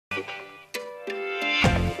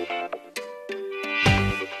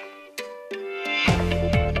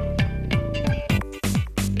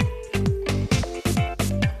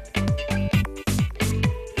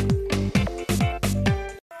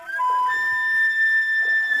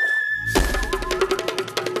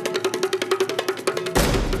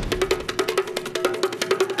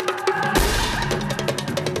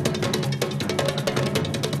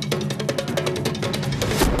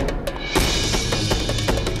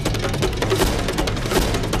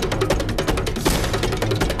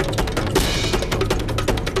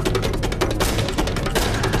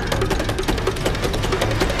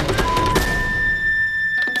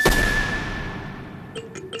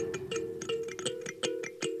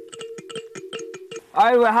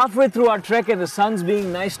Alright, we're halfway through our trek and the sun's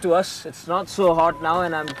being nice to us. It's not so hot now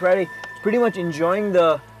and I'm pretty much enjoying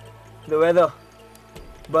the weather.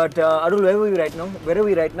 But Arul, where are we right now? Where are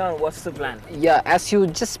we right now and what's the plan? Yeah, as you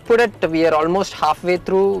just put it, we are almost halfway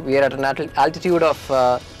through. We are at an altitude of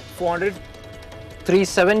 400?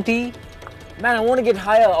 370. Man, I want to get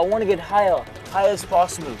higher. I want to get higher. Higher as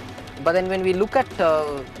possible. But then when we look at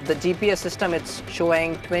the GPS system, it's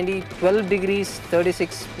showing 12 degrees,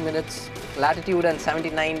 36 minutes latitude and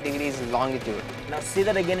 79 degrees longitude. Now say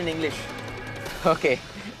that again in English. Okay.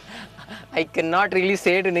 I cannot really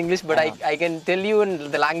say it in English, but I can tell you in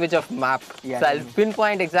the language of map. Yeah, so I'll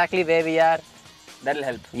pinpoint exactly where we are. That'll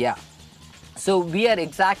help. Yeah. So we are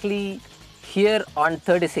exactly here on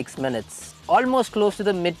 36 minutes. Almost close to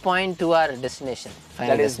the midpoint to our destination.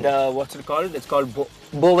 That is what's it called? It's called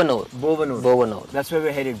Bovanur. Bovanur. That's where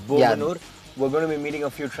we're headed. Bovanur. Yeah. We're going to be meeting a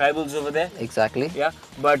few tribals over there. Exactly. Yeah.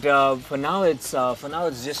 But for now it's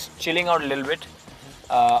just chilling out a little bit,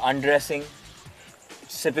 undressing,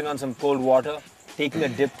 sipping on some cold water, taking a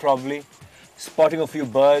dip probably, spotting a few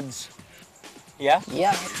birds. Yeah?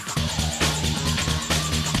 Yeah.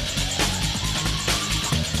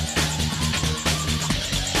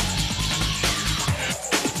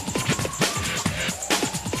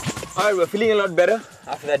 Alright, we're feeling a lot better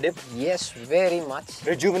after that dip. Yes, very much.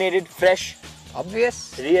 Rejuvenated, fresh.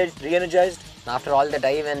 Obvious. Re-energized. After all the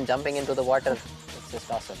dive and jumping into the water, it's just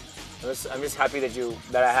awesome. I'm just happy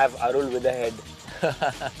that I have Arul with the head.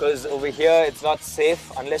 Because over here it's not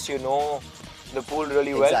safe unless you know the pool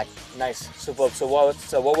really well. Exactly. Nice, superb. So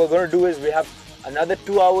what we're going to do is we have another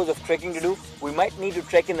 2 hours of trekking to do. We might need to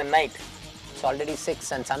trek in the night. It's already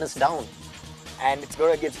 6 and sun is down. And it's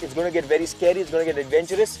going to get very scary. It's going to get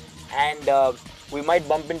adventurous, and we might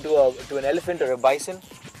bump into an elephant or a bison.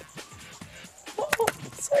 Oh,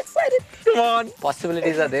 I'm so excited! Come on.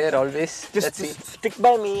 Possibilities are there always. Just stick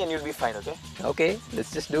by me and you'll be fine. Okay? Okay,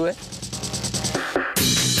 let's just do it.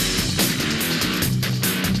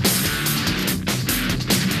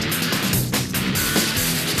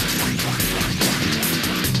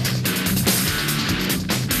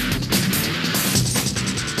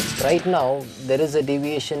 Right now, there is a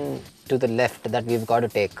deviation to the left that we've got to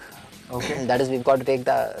take. Okay. That is, we've got to take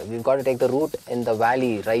the route in the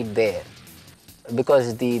valley right there,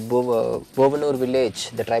 because the Bovanur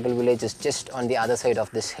village, the tribal village, is just on the other side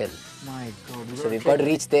of this hill. My God. So we've got to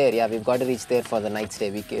reach there. Yeah, we've got to reach there for the night stay.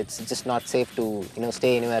 It's just not safe to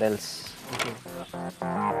stay anywhere else. Okay.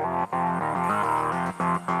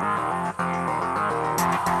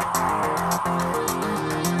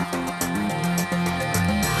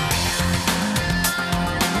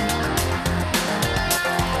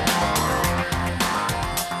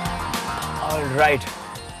 Right.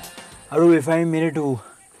 Arul, we finally made it to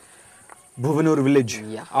Bovanur village.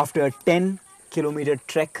 Yeah. After a 10-kilometer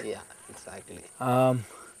trek. Yeah, exactly.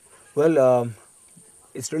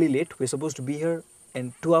 It's really late. We're supposed to be here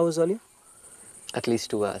in 2 hours earlier. At least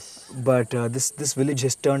 2 hours. But this village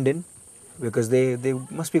has turned in because they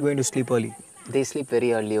must be going to sleep early. They sleep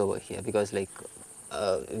very early over here because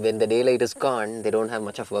when the daylight is gone, they don't have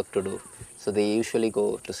much of work to do. So they usually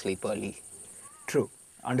go to sleep early. True.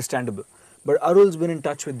 Understandable. But Arul's been in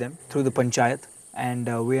touch with them through the panchayat, and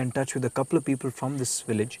we're in touch with a couple of people from this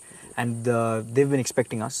village, and they've been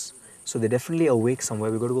expecting us. So they're definitely awake somewhere.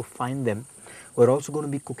 We've got to go find them. We're also going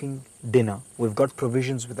to be cooking dinner. We've got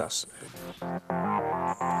provisions with us.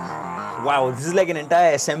 Wow, this is like an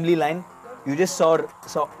entire assembly line. You just saw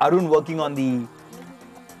Arun working on the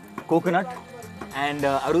coconut, and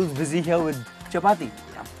Arul's busy here with chapati.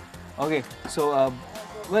 Yeah. Okay, so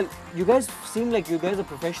well, you guys seem like you guys are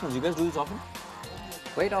professionals. You guys do this often?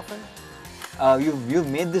 Quite often. You've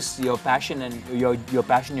made this your passion and your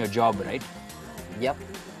passion your job, right? Yep.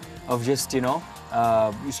 Of just you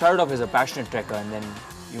started off as a passionate trekker and then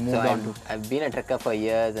you moved on to. I've been a trekker for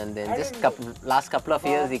years, and then just last couple of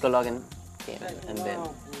years Ecologin came, and then.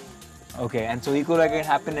 Okay, and so Ecologin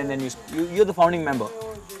happened, and then you're the founding member.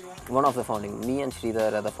 One of the founding. Me and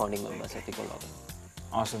Sridhar are the founding members of Ecologin.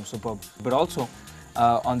 Awesome, superb. But also,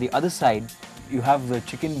 on the other side, you have the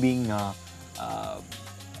chicken being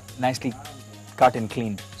nicely cut and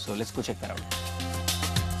cleaned. So let's go check that out.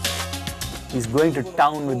 He's going to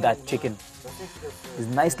town with that chicken. He's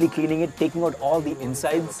nicely cleaning it, taking out all the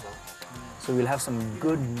insides. So we'll have some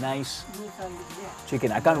good, nice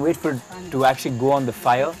chicken. I can't wait for it to actually go on the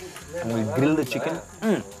fire and we'll grill the chicken.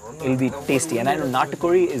 It'll be tasty. And I know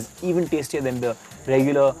natukori is even tastier than the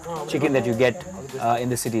regular chicken that you get in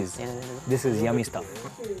the cities. This is yummy stuff.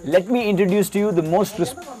 Let me introduce to you the most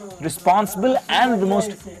responsible and the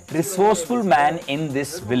most resourceful man in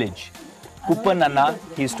this village. Kuppan Anna,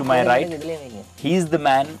 he's to my right. He's the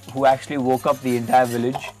man who actually woke up the entire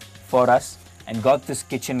village for us and got this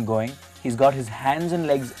kitchen going. He's got his hands and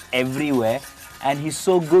legs everywhere, and he's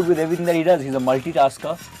so good with everything that he does. He's a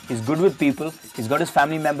multitasker. He's good with people. He's got his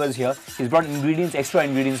family members here. He's brought ingredients, extra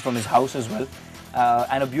ingredients from his house as well,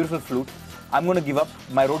 and a beautiful flute. I'm going to give up.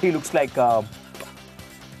 My roti looks like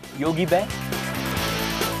Yogi Bear.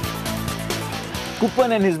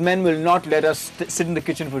 Kuppan and his men will not let us sit in the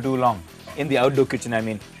kitchen for too long. In the outdoor kitchen, I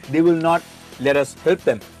mean. They will not let us help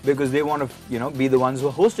them because they want to, be the ones who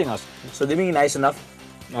are hosting us. So they're being nice enough.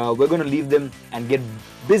 We're going to leave them and get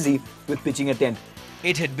busy with pitching a tent.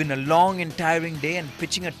 It had been a long and tiring day, and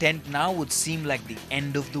pitching a tent now would seem like the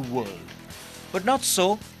end of the world. But not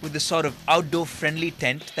so with the sort of outdoor-friendly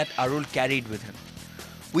tent that Arul carried with him.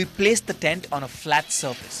 We placed the tent on a flat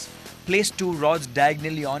surface, placed 2 rods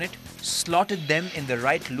diagonally on it, slotted them in the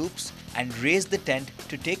right loops, and raised the tent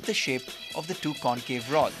to take the shape of the 2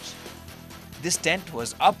 concave rods. This tent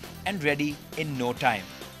was up and ready in no time.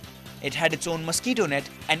 It had its own mosquito net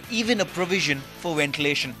and even a provision for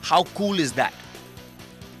ventilation. How cool is that?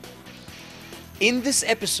 In this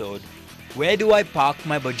episode, where do I park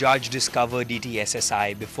my Bajaj Discover DT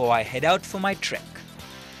SSI before I head out for my trek?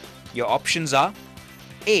 Your options are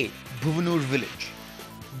A. Bhuvanur Village,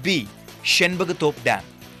 B. Shenbagatop Dam,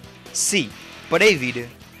 C. Ndtvhindu,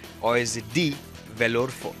 or is it D. Vellore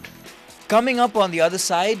Fort? Coming up on the other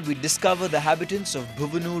side, we discover the habitants of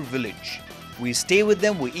Bhuvanur Village. We stay with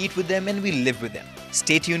them, we eat with them, and we live with them.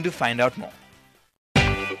 Stay tuned to find out more.